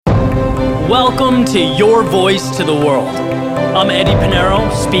Welcome to Your Voice to the World. I'm Eddie Pinero,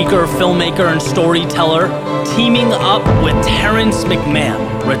 speaker, filmmaker, and storyteller, teaming up with Terrence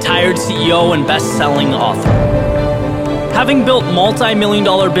McMahon, retired CEO and best-selling author. Having built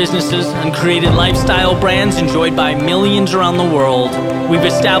multi-million-dollar businesses and created lifestyle brands enjoyed by millions around the world, we've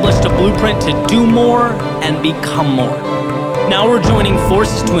established a blueprint to do more and become more. Now we're joining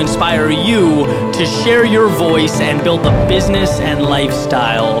forces to inspire you to share your voice and build the business and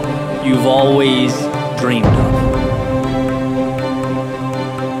lifestyle you've always dreamed of.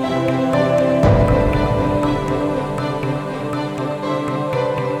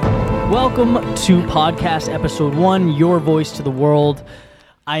 Welcome to podcast episode 1, Your Voice to the World.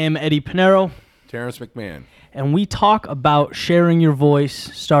 I am Eddie Pinero. Terrence McMahon. And we talk about sharing your voice,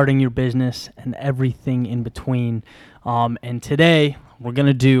 starting your business, and everything in between. And today we're going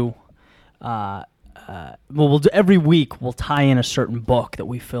to do, we'll do every week we'll tie in a certain book that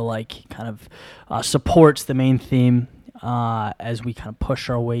we feel like kind of supports the main theme as we kind of push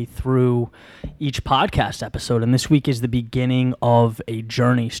our way through each podcast episode. And this week is the beginning of a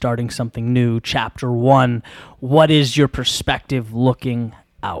journey, starting something new. Chapter 1, what is your perspective looking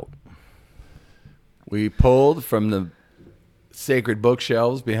out? We pulled from the sacred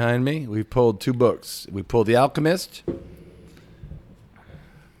bookshelves behind me. We pulled 2 books. We pulled The Alchemist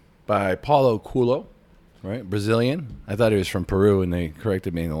by Paulo Coelho, right? Brazilian. I thought he was from Peru, and they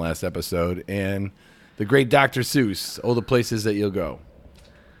corrected me in the last episode. And The Great Dr. Seuss, All the Places That You'll Go.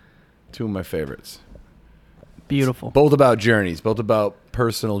 2 of my favorites. Beautiful. Both about journeys, both about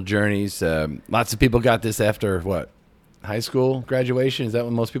personal journeys. Lots of people got this after, what, high school graduation? Is that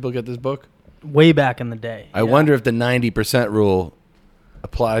when most people get this book? Way back in the day. I wonder if the 90% rule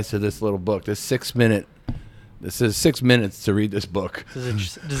applies to this little book. This is 6 minutes to read this book.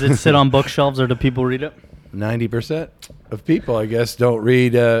 Does it sit on bookshelves, or do people read it? 90% of people, I guess, don't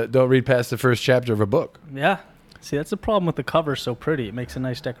read past the first chapter of a book. Yeah. See, that's the problem with the cover. So pretty. It makes a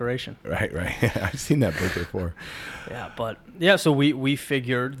nice decoration. Right. I've seen that book before. So we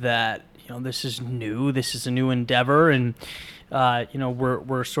figured that, this is new. This is a new endeavor, and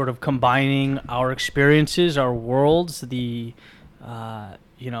we're sort of combining our experiences, our worlds, the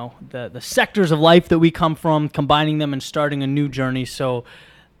sectors of life that we come from, combining them and starting a new journey. So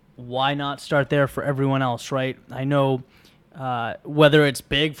why not start there for everyone else, right? I know whether it's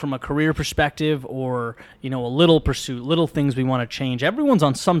big from a career perspective or, a little pursuit, little things we want to change, everyone's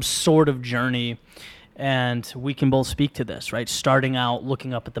on some sort of journey, and we can both speak to this, right? Starting out,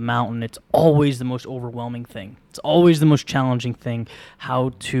 looking up at the mountain, it's always the most overwhelming thing. It's always the most challenging thing. How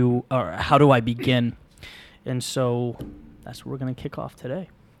do I begin? And so that's what we're going to kick off today.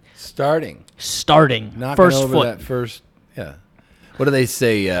 Starting. Knocking first over that first, yeah. What do they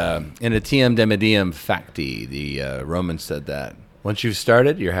say? In a Tiem Demedium Facti, the Romans said that. Once you've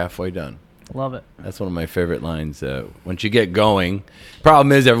started, you're halfway done. Love it. That's one of my favorite lines. Once you get going,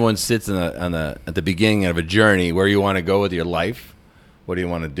 problem is everyone sits at the beginning of a journey. Where you want to go with your life? What do you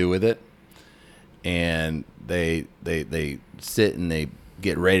want to do with it? And they sit and they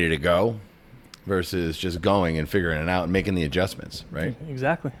get ready to go, versus just going and figuring it out and making the adjustments. Right?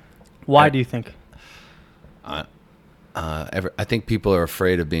 Exactly. Why do you think? I think people are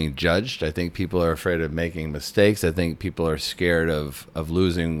afraid of being judged. I think people are afraid of making mistakes. I think people are scared of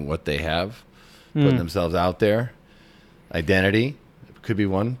losing what they have, putting themselves out there. Identity could be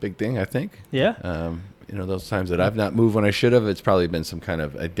one big thing, I think. Yeah. Those times that I've not moved when I should have, it's probably been some kind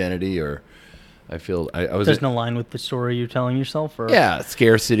of identity, or I feel I was. Doesn't align with the story you're telling yourself, or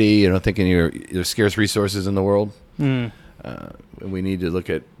scarcity. Thinking there's scarce resources in the world. We need to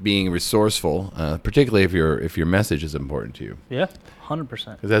look at being resourceful, particularly if your message is important to you. Yeah,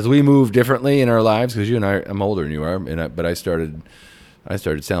 100%. Because as we move differently in our lives, because you and I'm older than you are, but I started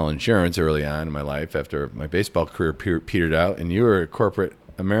selling insurance early on in my life after my baseball career petered out, and you were at corporate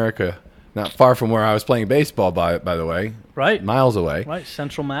America, not far from where I was playing baseball, by the way. Right. Miles away. Right,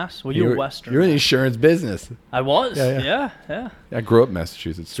 Central Mass. Well, you're Western. You're in the insurance business. I was. Yeah. I grew up in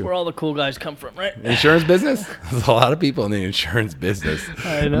Massachusetts, too. That's where all the cool guys come from, right? Insurance business? There's a lot of people in the insurance business.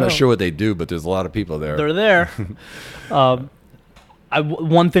 I know. I'm not sure what they do, but there's a lot of people there. They're there.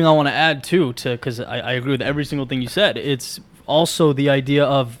 One thing I want to add, too, because I agree with every single thing you said. It's also the idea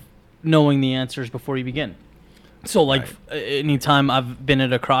of knowing the answers before you begin. So, anytime I've been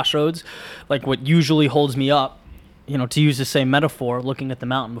at a crossroads, what usually holds me up, to use the same metaphor, looking at the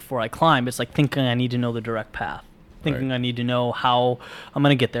mountain before I climb, it's like thinking I need to know the direct path. Thinking I need to know how I'm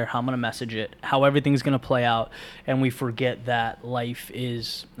going to get there, how I'm going to message it, how everything's going to play out. And we forget that life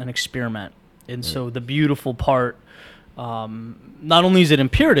is an experiment. And so the beautiful part, not only is it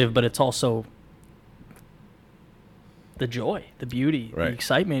imperative, but it's also the joy, the beauty, the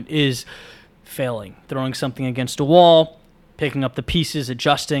excitement is failing, throwing something against a wall, picking up the pieces,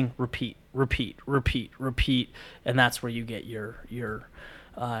 adjusting, repeat, and that's where you get your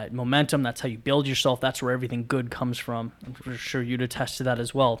momentum. That's how you build yourself. That's where everything good comes from. I'm for sure you'd attest to that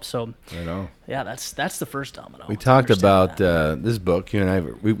as well. So I know. Yeah, that's the first domino. We talked about this book. You and I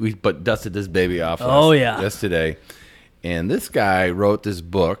we dusted this baby off yesterday, and this guy wrote this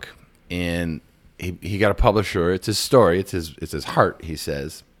book, and he got a publisher. It's his story. It's his heart. He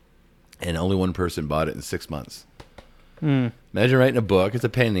says, and only one person bought it in 6 months. Imagine writing a book. It's a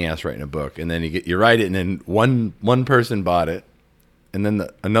pain in the ass writing a book, and then you write it, and then one person bought it. And then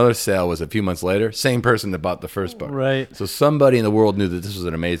another sale was a few months later. Same person that bought the first book. Right. So somebody in the world knew that this was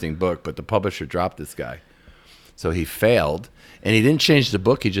an amazing book, but the publisher dropped this guy. So he failed, and he didn't change the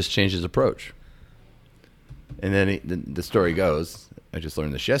book. He just changed his approach. And then the story goes, I just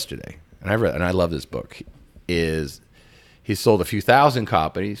learned this yesterday, and I love this book, he sold a few thousand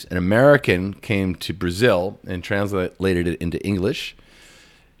copies. An American came to Brazil and translated it into English,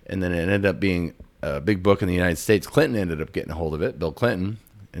 and then it ended up being a big book in the United States. Clinton ended up getting a hold of it, Bill Clinton,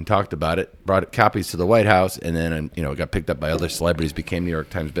 and talked about it, brought copies to the White House, and then it got picked up by other celebrities, became New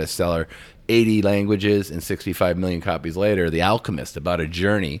York Times bestseller, 80 languages, and 65 million copies later. The Alchemist, about a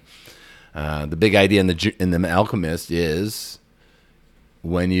journey. The big idea in the Alchemist is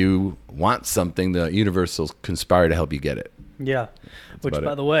when you want something, the universe will conspire to help you get it. Yeah. Which,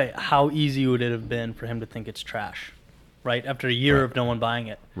 by the way, how easy would it have been for him to think it's trash? Right, after a year of no one buying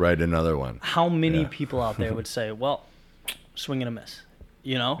it. Write another one. How many people out there would say, well, swing and a miss,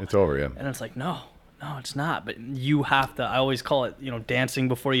 It's over, yeah. And it's like, no, it's not. But you have to, I always call it, dancing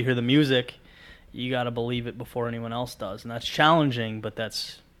before you hear the music. You got to believe it before anyone else does. And that's challenging, but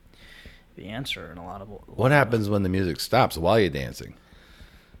that's the answer in a lot of What happens when the music stops while you're dancing?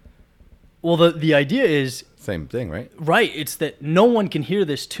 Well, the idea is... Same thing, right? Right. It's that no one can hear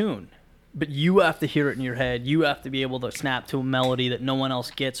this tune. But you have to hear it in your head. You have to be able to snap to a melody that no one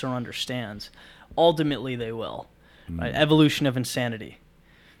else gets or understands. Ultimately, they will. Right? Evolution of insanity.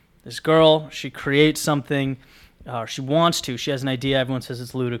 This girl, she creates something. She wants to. She has an idea. Everyone says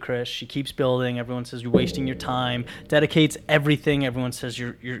it's ludicrous. She keeps building. Everyone says you're wasting your time. Dedicates everything. Everyone says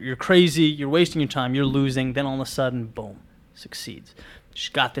you're crazy. You're wasting your time. You're losing. Then all of a sudden, boom, succeeds. She's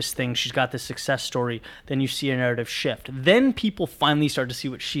got this thing. She's got this success story. Then you see a narrative shift. Then people finally start to see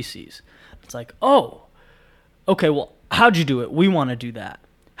what she sees. It's like, oh, okay, well, how'd you do it? We want to do that.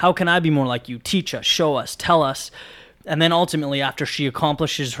 How can I be more like you? Teach us, show us, tell us. And then ultimately, after she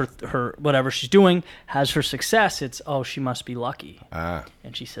accomplishes her whatever she's doing, has her success, it's, oh, she must be lucky.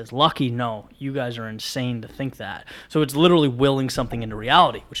 And she says, lucky? No, you guys are insane to think that. So it's literally willing something into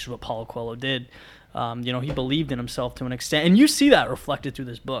reality, which is what Paulo Coelho did. He believed in himself to an extent. And you see that reflected through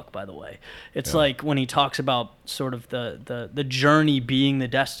this book, by the way. It's like when he talks about sort of the journey being the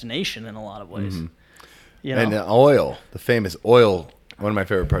destination in a lot of ways. Mm-hmm. And the oil, the famous oil, one of my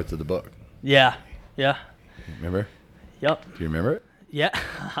favorite parts of the book. Yeah. Remember? Yep. Do you remember it? Yeah.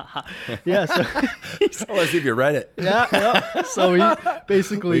 Yeah. So let's see if you read it. Yeah. So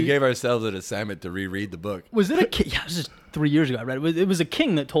we gave ourselves an assignment to reread the book. Was it a king? Yeah, it was just 3 years ago I read it. It was a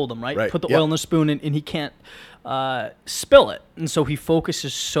king that told him, right? Put the oil in the spoon and he can't spill it. And so he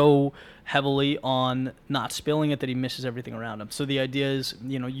focuses so heavily on not spilling it that he misses everything around him. So the idea is,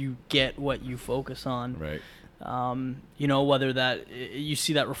 you get what you focus on. Right. Whether that you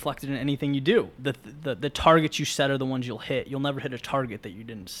see that reflected in anything you do. The targets you set are the ones you'll hit. You'll never hit a target that you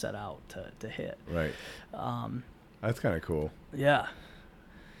didn't set out to hit. Right. That's kind of cool. Yeah.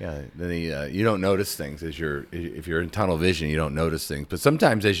 Yeah. Then you don't notice things if you're in tunnel vision. You don't notice things. But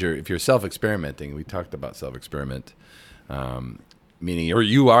sometimes if you're self-experimenting, we talked about self-experiment, meaning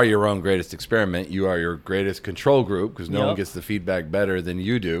you are your own greatest experiment. You are your greatest control group because no one gets the feedback better than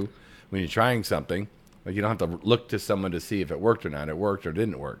you do when you're trying something. Like you don't have to look to someone to see if it worked or not. It worked or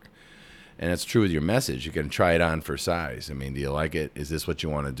didn't work. And it's true with your message. You can try it on for size. I mean, do you like it? Is this what you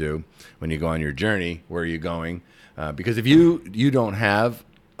want to do? When you go on your journey, where are you going? Because if you don't have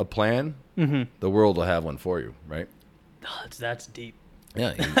a plan, the world will have one for you, right? Oh, that's deep.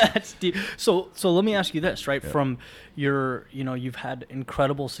 Yeah. That's deep. So let me ask you this, right? Yeah. From you've had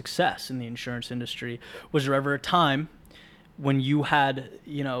incredible success in the insurance industry. Was there ever a time when you had,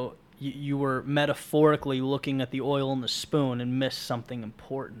 you were metaphorically looking at the oil in the spoon and missed something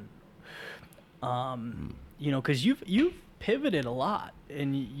important? Because you've pivoted a lot,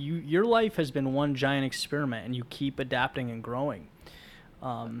 and your life has been one giant experiment, and you keep adapting and growing.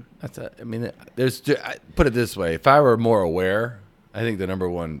 Put it this way: if I were more aware, I think the number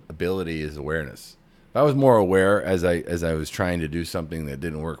one ability is awareness. If I was more aware as I was trying to do something that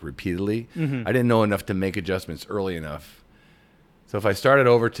didn't work repeatedly, I didn't know enough to make adjustments early enough So if I started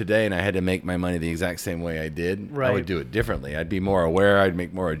over today and I had to make my money the exact same way I did, I Right. would do it differently. I'd be more aware. I'd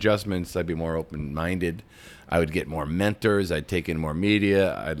make more adjustments. I'd be more open-minded. I would get more mentors. I'd take in more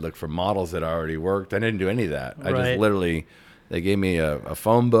media. I'd look for models that already worked. I didn't do any of that. I Right. just literally, they gave me a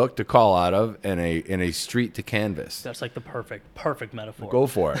phone book to call out of and a street to canvas. That's like the perfect metaphor. Go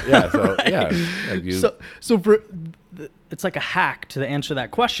for it. Yeah. So yeah. Like you, So it's like a hack to answer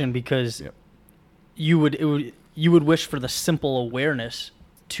that question, because Yep. you would wish for the simple awareness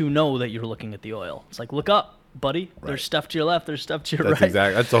to know that you're looking at the oil. It's like, look up, buddy. Right. There's stuff to your left. There's stuff to your That's right.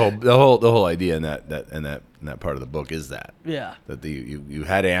 exactly. That's the whole idea in that part of the book is that. Yeah. That you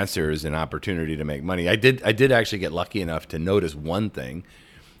had answers and opportunity to make money. I did actually get lucky enough to notice one thing,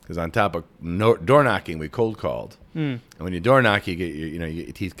 because on top of door knocking, we cold called. And when you door knock, you get your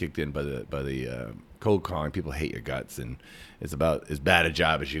teeth kicked in by the cold calling. People hate your guts, and it's about as bad a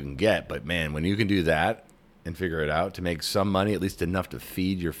job as you can get. But man, when you can do that and figure it out to make some money, at least enough to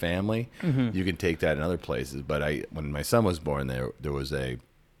feed your family, you can take that in other places. But when my son was born, there was it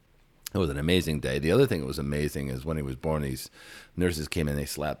was an amazing day. The other thing that was amazing is when he was born, these nurses came in, they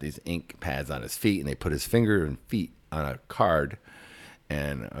slapped these ink pads on his feet, and they put his finger and feet on a card.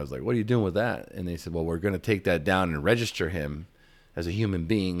 And I was like, what are you doing with that? And they said, well, we're going to take that down and register him as a human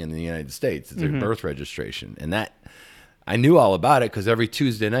being in the United States. It's a birth registration. And that, I knew all about it because every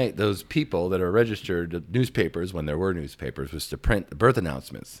Tuesday night, those people that are registered, the newspapers, when there were newspapers, was to print the birth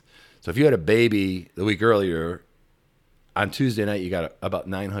announcements. So if you had a baby the week earlier, on Tuesday night, you got about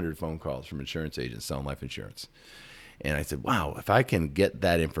 900 phone calls from insurance agents selling life insurance. And I said, wow, if I can get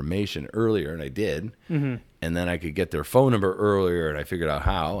that information earlier, and I did, and then I could get their phone number earlier, and I figured out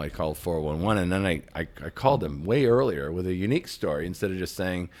how. I called 411, and then I called them way earlier with a unique story instead of just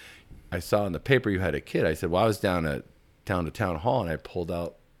saying, I saw in the paper you had a kid. I said, well, I was down at town hall, and I pulled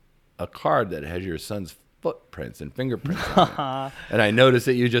out a card that had your son's footprints and fingerprints on it. And I noticed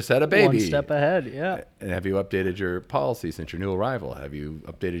that you just had a baby. One step ahead, yeah. And have you updated your policy since your new arrival? Have you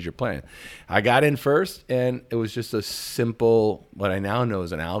updated your plan? I got in first, and it was just a simple, what I now know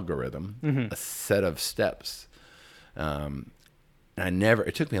is an algorithm, a set of steps. And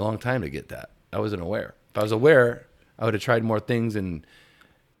it took me a long time to get that. I wasn't aware. If I was aware, I would have tried more things and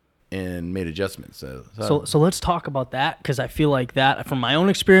made adjustments. So let's talk about that, because I feel like that, from my own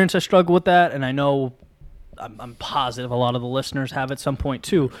experience, I struggle with that, and I know I'm positive a lot of the listeners have at some point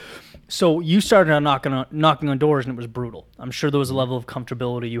too. So you started on knocking on doors, and it was brutal. I'm sure there was a level of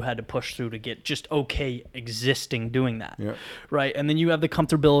comfortability you had to push through to get just okay existing doing that, right? And then you have the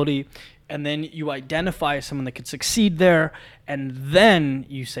comfortability, and then you identify someone that could succeed there, and then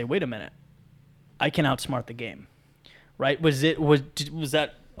you say, wait a minute, I can outsmart the game, right? Was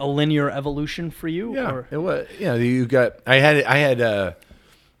that a linear evolution for you? Yeah, or? it was. Yeah, you got. I had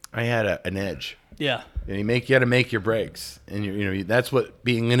an edge. Yeah. And you had to make your breaks, and that's what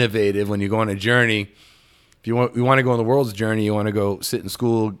being innovative. When you go on a journey, if you want to go on the world's journey, you want to go sit in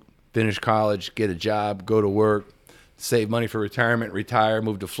school, finish college, get a job, go to work, save money for retirement, retire,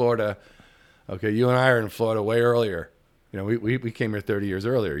 move to Florida. Okay, you and I are in Florida way earlier. We came here 30 years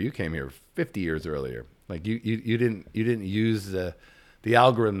earlier. You came here 50 years earlier. Like you didn't use the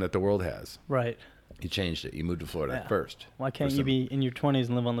algorithm that the world has. Right. You changed it. You moved to Florida first. Why can't you be in your 20s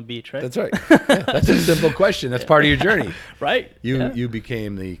and live on the beach, right? That's right. Yeah, that's a simple question. That's part of your journey. Right. You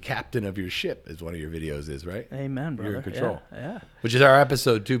became the captain of your ship, as one of your videos is, right? Amen, brother. You're in control. Yeah. Which is our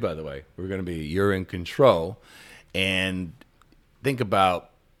episode 2, by the way. We're going to be You're in Control. And think about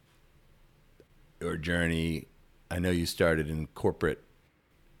your journey. I know you started in corporate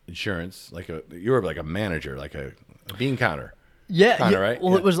insurance. You were like a manager, like a bean counter. Yeah, Kinda, right?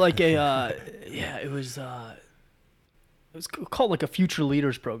 Well, Yeah. it was like it was called like a future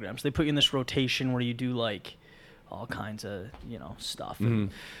leaders program. So they put you in this rotation where you do like all kinds of stuff,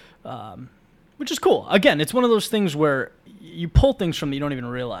 and, which is cool. Again, it's one of those things where you pull things from that you don't even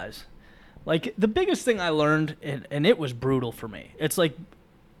realize. Like the biggest thing I learned, and it was brutal for me. It's like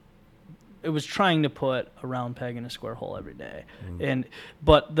it was trying to put a round peg in a square hole every day,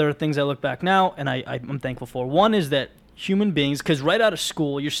 but there are things I look back now, and I'm thankful for. One is that human beings, because right out of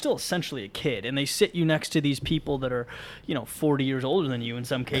school, you're still essentially a kid, and they sit you next to these people that are, 40 years older than you in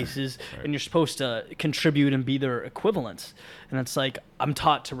some cases, and you're supposed to contribute and be their equivalents. And it's like, I'm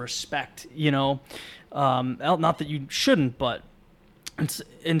taught to respect, not that you shouldn't, but,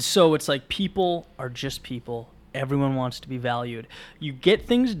 and so it's like people are just people. Everyone wants to be valued. You get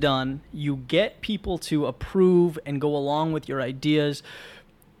things done, you get people to approve and go along with your ideas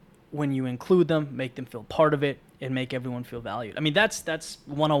when you include them, make them feel part of it, and make everyone feel valued. I mean, that's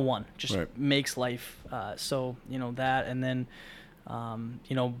 101. Just makes life so that, and then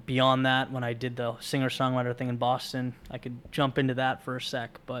Beyond that, when I did the singer-songwriter thing in Boston, I could jump into that for a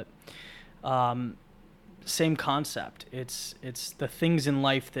sec, but same concept. It's the things in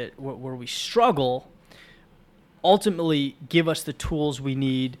life that where we struggle ultimately give us the tools we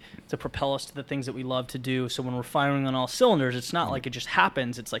need to propel us to the things that we love to do. So when we're firing on all cylinders, it's not like it just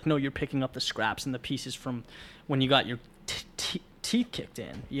happens. It's like, no, you're picking up the scraps and the pieces from when you got your teeth kicked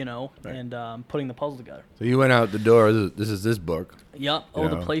in, right. And putting the puzzle together. So you went out the door. This is this book. Yep.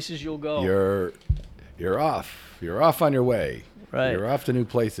 The places you'll go. You're off. You're off on your way. Right. You're off to new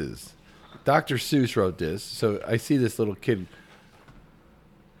places. Dr. Seuss wrote this. So I see this little kid.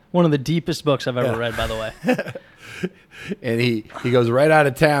 One of the deepest books I've ever read, by the way. And he goes right out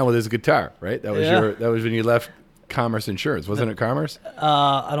of town with his guitar, right? That was when you left Commerce Insurance, wasn't it? Commerce?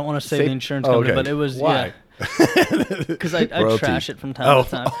 I don't want to say the insurance company, but it was. Why? Because I trash it from time to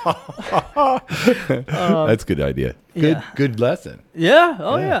time. That's a good idea. Good lesson.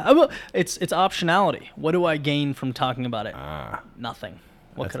 Yeah. Yeah. It's optionality. What do I gain from talking about it? Nothing.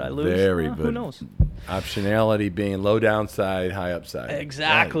 What could I lose? Very good. Who knows? Optionality being low downside, high upside.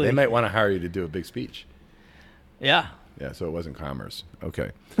 Exactly. Right. They might want to hire you to do a big speech. Yeah. Yeah, so it wasn't Commerce.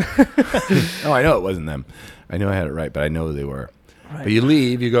 Okay. No, I know it wasn't them. I know I had it right, but I know they were. Right. But you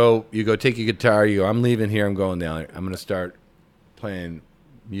leave, you go take your guitar, you go, I'm leaving here, I'm going down. I'm going to start playing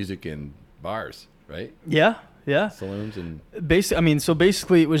music in bars, right? Yeah. Saloons and...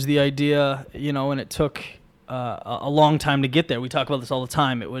 Basically it was the idea, and it took a long time to get there. We talk about this all the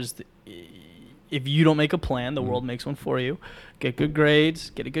time. It was... if you don't make a plan, the world makes one for you. Get good grades,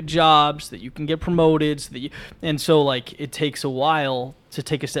 get a good job so that you can get promoted. So it takes a while to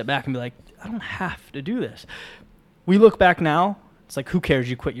take a step back and be like, I don't have to do this. We look back now, it's like, who cares?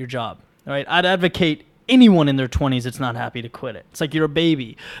 You quit your job, all right? I'd advocate anyone in their 20s that's not happy to quit it. It's like you're a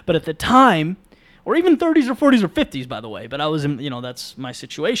baby. But at the time, or even 30s or 40s or 50s, by the way, but I was in, that's my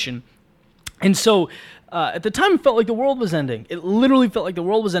situation. And so at the time, it felt like the world was ending. It literally felt like the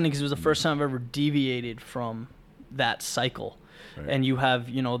world was ending because it was the first time I've ever deviated from that cycle. Right. And you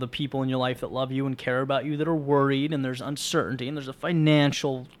have, the people in your life that love you and care about you that are worried, and there's uncertainty, and there's a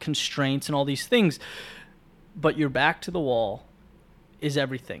financial constraints and all these things. But your back to the wall is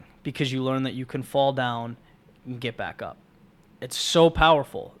everything because you learn that you can fall down and get back up. It's so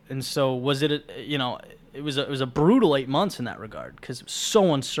powerful. And so it was a brutal 8 months in that regard because it was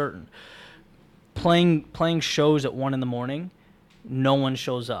so uncertain. Playing shows at 1 a.m, no one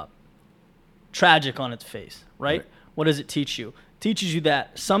shows up. Tragic on its face, right? What does it teach you? It teaches you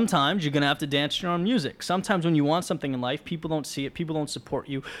that sometimes you're going to have to dance your own music. Sometimes when you want something in life, people don't see it, people don't support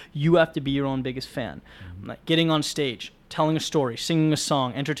you. You have to be your own biggest fan. Like getting on stage, telling a story, singing a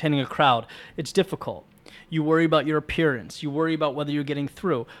song, entertaining a crowd, it's difficult. You worry about your appearance. You worry about whether you're getting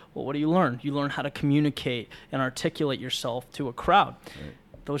through. Well, what do you learn? You learn how to communicate and articulate yourself to a crowd. Right.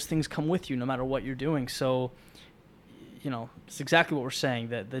 Those things come with you no matter what you're doing. So, it's exactly what we're saying.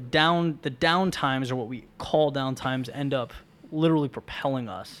 That the down times, or what we call down times, end up literally propelling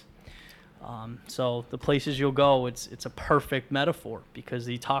us. So the places you'll go, it's a perfect metaphor because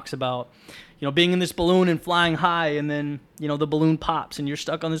he talks about, being in this balloon and flying high, and then, the balloon pops and you're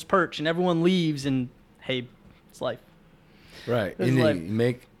stuck on this perch and everyone leaves, and hey, it's life. Right. And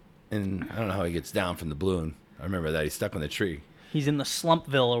I don't know how he gets down from the balloon. I remember that he's stuck on the tree. He's in the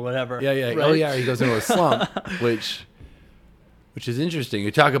Slumpville or whatever. Yeah. Right? Oh, yeah. He goes into a slump, which is interesting.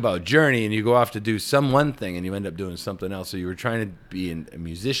 You talk about journey, and you go off to do one thing, and you end up doing something else. So you were trying to be a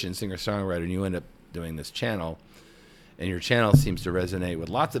musician, singer-songwriter, and you end up doing this channel, and your channel seems to resonate with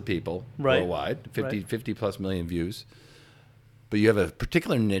lots of people worldwide, 50 plus million views. But you have a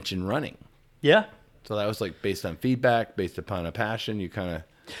particular niche in running. Yeah. So that was based on feedback, based upon a passion. You kind of...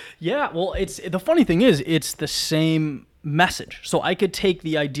 Yeah. Well, the funny thing is, it's the same message. So I could take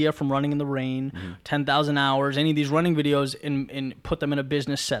the idea from running in the rain, 10,000 hours, any of these running videos, and put them in a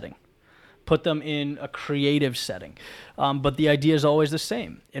business setting, put them in a creative setting. But the idea is always the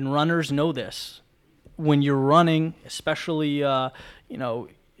same. And runners know this. When you're running, especially, a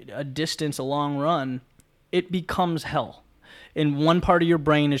distance, a long run, it becomes hell. And one part of your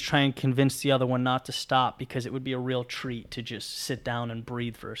brain is trying to convince the other one not to stop because it would be a real treat to just sit down and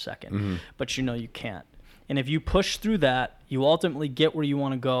breathe for a second. But you can't. And if you push through that, you ultimately get where you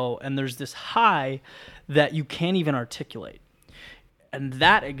want to go, and there's this high that you can't even articulate. And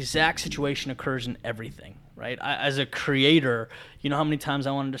that exact situation occurs in everything, right? As a creator, you know how many times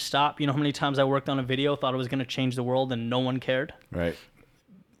I wanted to stop? You know how many times I worked on a video, thought it was going to change the world, and no one cared? Right.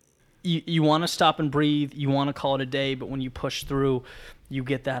 You want to stop and breathe, you want to call it a day, but when you push through, you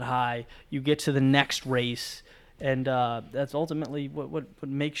get that high, you get to the next race, and that's ultimately what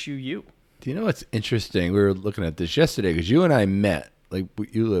makes you you. Do you know what's interesting? We were looking at this yesterday because you and I met. Like,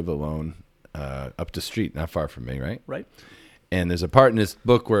 you live alone up the street, not far from me, right? Right. And there's a part in this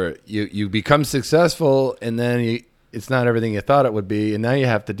book where you become successful, and then it's not everything you thought it would be, and now you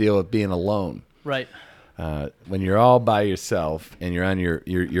have to deal with being alone. Right. When you're all by yourself and you're on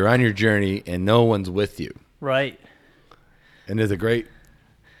your journey, and no one's with you. Right. And there's a great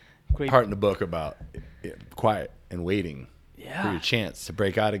part in the book about quiet and waiting for your chance to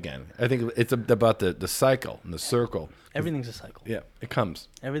break out again. I think it's about the cycle and the circle. Everything's a cycle. Yeah, it comes.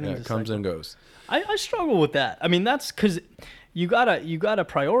 Everything's it comes cycle. and goes. I struggle with that. I mean, that's because you gotta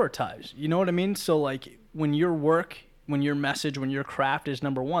prioritize. You know what I mean? So like when your work, when your message, when your craft is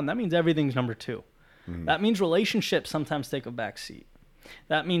number one, that means everything's number two. Mm-hmm. That means relationships sometimes take a back seat.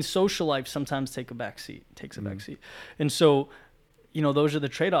 That means social life sometimes takes a back seat. And so, you know, those are the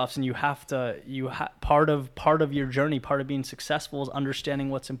trade-offs, and you have to part of your journey, part of being successful is understanding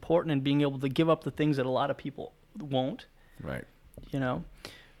what's important and being able to give up the things that a lot of people won't. Right. You know.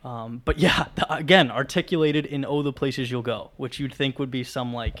 But yeah, again, articulated in "Oh, the Places You'll Go," which you'd think would be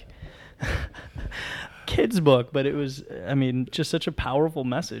some like kid's book, but it was, I mean, just such a powerful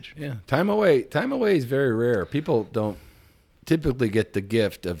message. Yeah, time away is very rare. People don't typically get the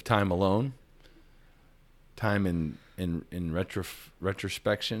gift of time alone. Time in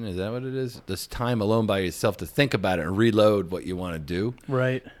retrospection, is that what it is? This time alone by yourself to think about it and reload what you want to do.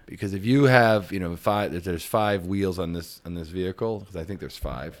 Right. Because if you have, if there's 5 wheels on this vehicle, because I think there's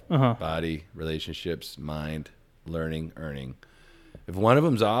 5: body, relationships, mind, learning, earning. If one of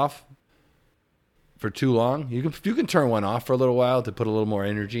them's off for too long, you can turn one off for a little while to put a little more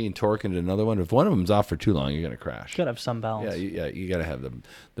energy and torque into another one. If one of them's off for too long, you're going to crash. You got to have some balance. Yeah, you got to have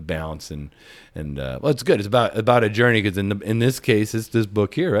the balance and well, it's good. It's about a journey, because in this case, it's this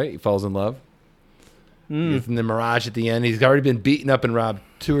book here, right? He falls in love. He's in the Mirage at the end. He's already been beaten up and robbed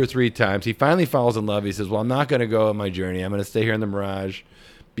 2 or 3 times. He finally falls in love. He says, "Well, I'm not going to go on my journey. I'm going to stay here in the Mirage,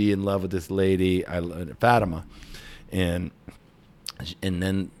 be in love with this lady, Fatima," and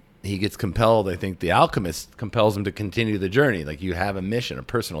then he gets compelled. I think the Alchemist compels him to continue the journey. Like, you have a mission, a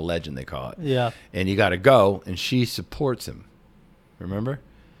personal legend, they call it. Yeah. And you got to go, and she supports him. Remember?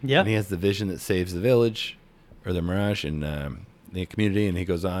 Yeah. And he has the vision that saves the village, or the Mirage, and the community, and he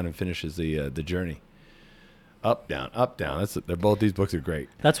goes on and finishes the journey. Up, down, up, down. They're both, these books are great.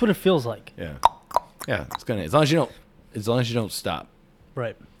 That's what it feels like. Yeah. Yeah. It's gonna, as long as you don't stop.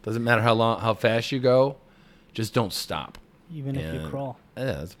 Right. Doesn't matter how fast you go, just don't stop. Even if you crawl.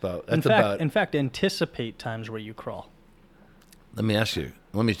 Yeah, In fact, anticipate times where you crawl. Let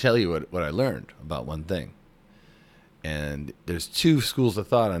me tell you what I learned about one thing. And there's 2 schools of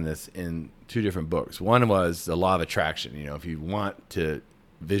thought on this in 2 different books. One was the law of attraction. If you want to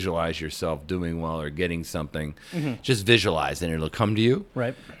visualize yourself doing well or getting something, just visualize and it'll come to you.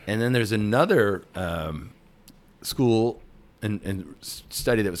 Right. And then there's another school and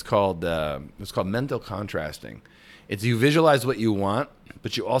study that was called mental contrasting. It's you visualize what you want,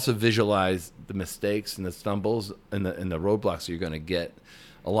 but you also visualize the mistakes and the stumbles and the roadblocks you're going to get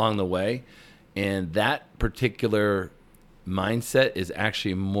along the way. And that particular mindset is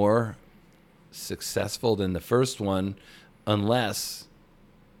actually more successful than the first one, unless,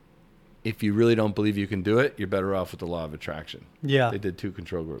 if you really don't believe you can do it, you're better off with the law of attraction. Yeah. They did 2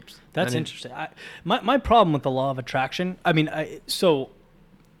 control groups. That's interesting. My problem with the law of attraction, I mean, so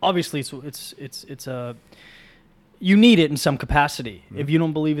obviously it's a, you need it in some capacity. Mm-hmm. If you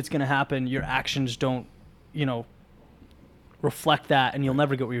don't believe it's going to happen, your actions don't, reflect that, and you'll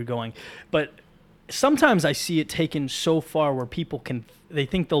never get where you're going. But sometimes I see it taken so far where people they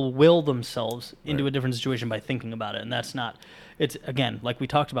think they'll will themselves into a different situation by thinking about it. And that's not, it's, again, like we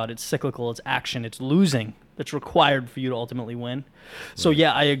talked about, it's cyclical, it's action, it's losing that's required for you to ultimately win. So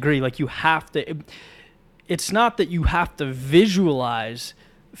yeah, I agree. Like, you have to, it's not that you have to visualize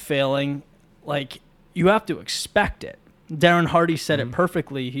failing, like, you have to expect it. Darren Hardy said it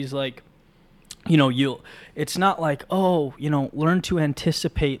perfectly. He's like, it's not like, learn to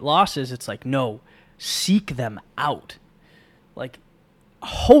anticipate losses. It's like, no, seek them out. Like,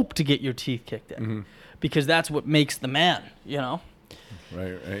 hope to get your teeth kicked in, because that's what makes the man,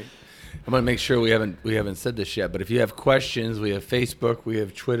 Right. I'm gonna make sure we haven't said this yet, but if you have questions, we have Facebook, we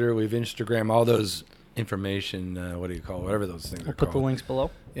have Twitter, we have Instagram, all those information. What do you call whatever those things are called? Put the links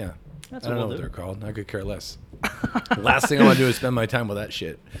below. Yeah. I don't know what they're called. I could care less. Last thing I want to do is spend my time with that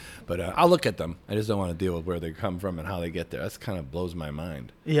shit. But I'll look at them. I just don't want to deal with where they come from and how they get there. That's kind of blows my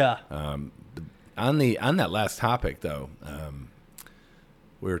mind. Yeah. On that last topic, though,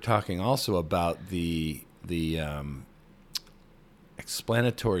 we were talking also about the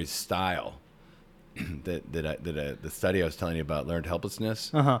explanatory style the study I was telling you about, learned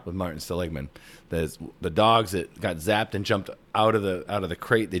helplessness Uh-huh. with Martin Seligman. There's the dogs that got zapped and jumped out of the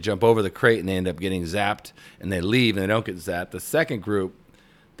crate. They jump over the crate and they end up getting zapped, and they leave and they don't get zapped. The second group,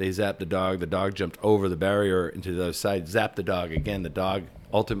 they zapped the dog. The dog jumped over the barrier into the other side, zapped the dog again. The dog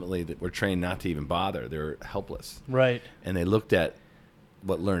ultimately that were trained not to even bother. They're helpless. Right. And they looked at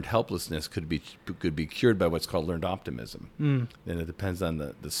what learned helplessness could be cured by what's called learned optimism. And it depends on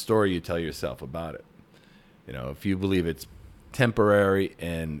the story you tell yourself about it. You know, if you believe it's temporary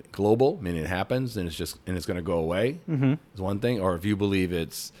and global, meaning it happens and it's going to go away, is one thing. Or if you believe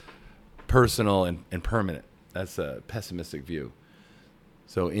it's personal and permanent, that's a pessimistic view.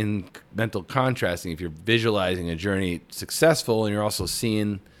 So in mental contrasting, if you're visualizing a journey successful and you're also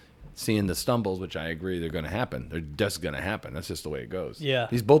seeing the stumbles, which I agree they're going to happen. They're just going to happen. That's just the way it goes. Yeah.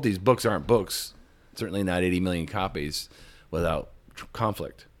 Both these books aren't books. Certainly not 80 million copies without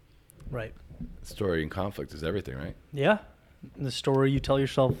conflict. Right. Story and conflict is everything, right? Yeah. The story you tell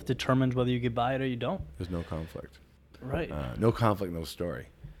yourself determines whether you get by it or you don't. There's no conflict. Right. No conflict, no story.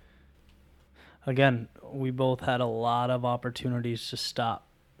 Again, we both had a lot of opportunities to stop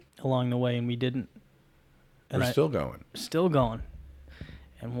along the way, and we didn't. And We're still going. Still going.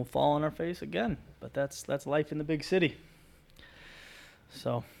 And we'll fall on our face again. But that's life in the big city.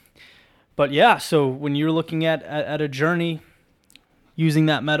 So, but yeah, so when you're looking at a journey, using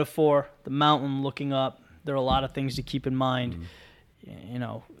that metaphor, the mountain looking up, there are a lot of things to keep in mind. You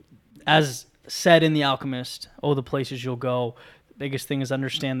know, as said in The Alchemist, the places you'll go. The biggest thing is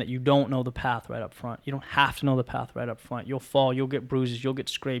understand that you don't know the path right up front. You don't have to know the path right up front. You'll fall, you'll get bruises, you'll get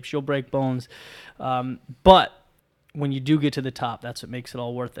scrapes, you'll break bones. But when you do get to the top, that's what makes it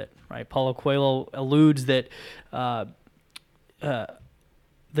all worth it, right? Paulo Coelho alludes that the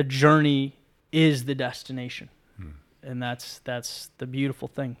journey is the destination. And that's the beautiful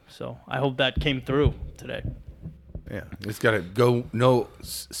thing. So I hope that came through today. Yeah, it's got to know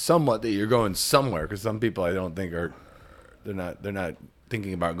somewhat that you're going somewhere, because some people I don't think they're not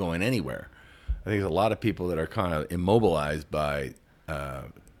thinking about going anywhere. I think there's a lot of people that are kind of immobilized by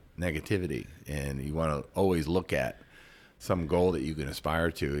negativity, and you want to always look at some goal that you can aspire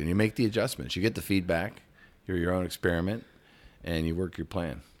to, and you make the adjustments. You get the feedback. You're your own experiment, and you work your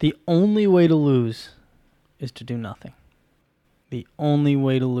plan. The only way to lose is to do nothing. The only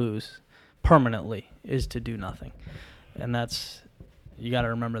way to lose permanently is to do nothing. And you got to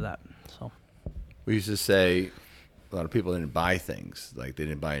remember that. So We used to say a lot of people didn't buy things, like they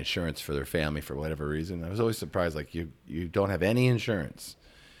didn't buy insurance for their family for whatever reason. I was always surprised, like you don't have any insurance.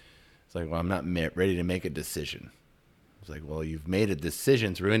 It's like, well, I'm not ready to make a decision. It's like, well, you've made a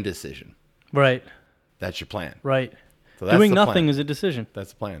decision through indecision. Right. That's your plan. Right. So that's Doing the nothing plan. is a decision.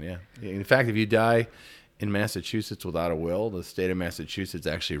 That's the plan, yeah. In fact, if you die in Massachusetts without a will, the state of Massachusetts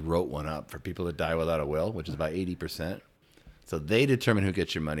actually wrote one up for people that die without a will, which is about 80%. So they determine who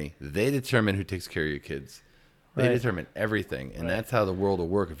gets your money. They determine who takes care of your kids. They determine everything. And that's how the world will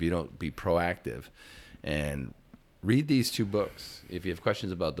work if you don't be proactive. And read these two books. If you have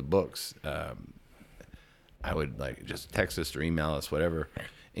questions about the books, I would just text us or email us, whatever.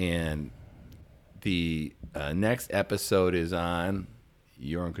 And the next episode is on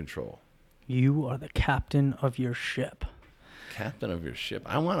You're in Control. You are the captain of your ship. Captain of your ship.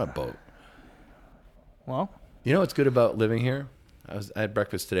 I want a boat. Well, you know what's good about living here? I had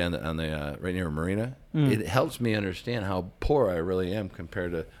breakfast today on the right near a marina. It helps me understand how poor I really am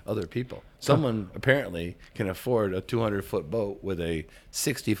compared to other people. Someone apparently can afford a 200-foot boat with a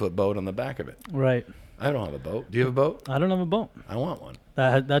 60-foot boat on the back of it. right. I don't have a boat. Do you have a boat? I don't have a boat. I want one.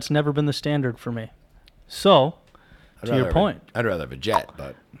 That's never been the standard for me. So, to your point, I'd rather have a jet,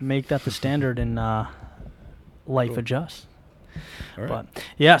 but make that the standard and life adjusts. all right. But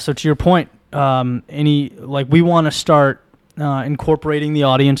yeah, so to your point, we want to start incorporating the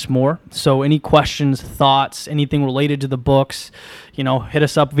audience more. So any questions, thoughts, anything related to the books, hit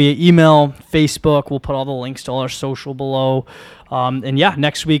us up via email, Facebook. We'll put all the links to all our social below. And yeah,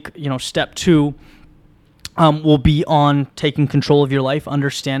 next week, step 2 will be on taking control of your life,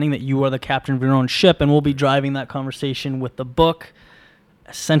 understanding that you are the captain of your own ship, and we'll be driving that conversation with the book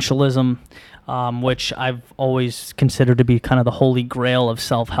Essentialism, which I've always considered to be kind of the holy grail of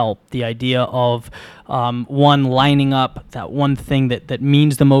self-help. The idea of lining up that one thing that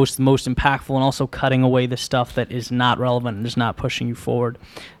means the most impactful, and also cutting away the stuff that is not relevant and is not pushing you forward.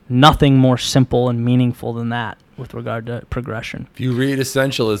 Nothing more simple and meaningful than that with regard to progression. If you read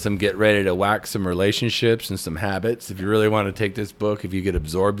Essentialism, get ready to whack some relationships and some habits. If you really want to take this book, if you get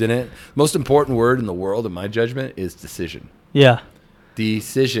absorbed in it, most important word in the world, in my judgment, is decision. Yeah.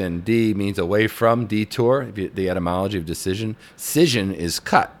 Decision. D means away from, detour, the etymology of decision. Scission is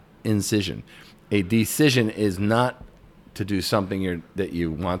cut, incision. A decision is not to do something that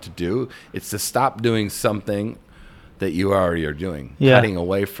you want to do. It's to stop doing something that you already are doing, cutting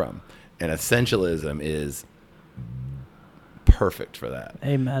away from. And essentialism is perfect for that.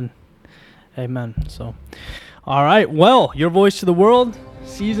 Amen. So, all right. Well, Your Voice to the World,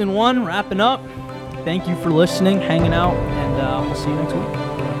 Season 1, wrapping up. Thank you for listening, hanging out, and we'll see you next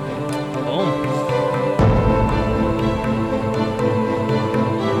week. Boom.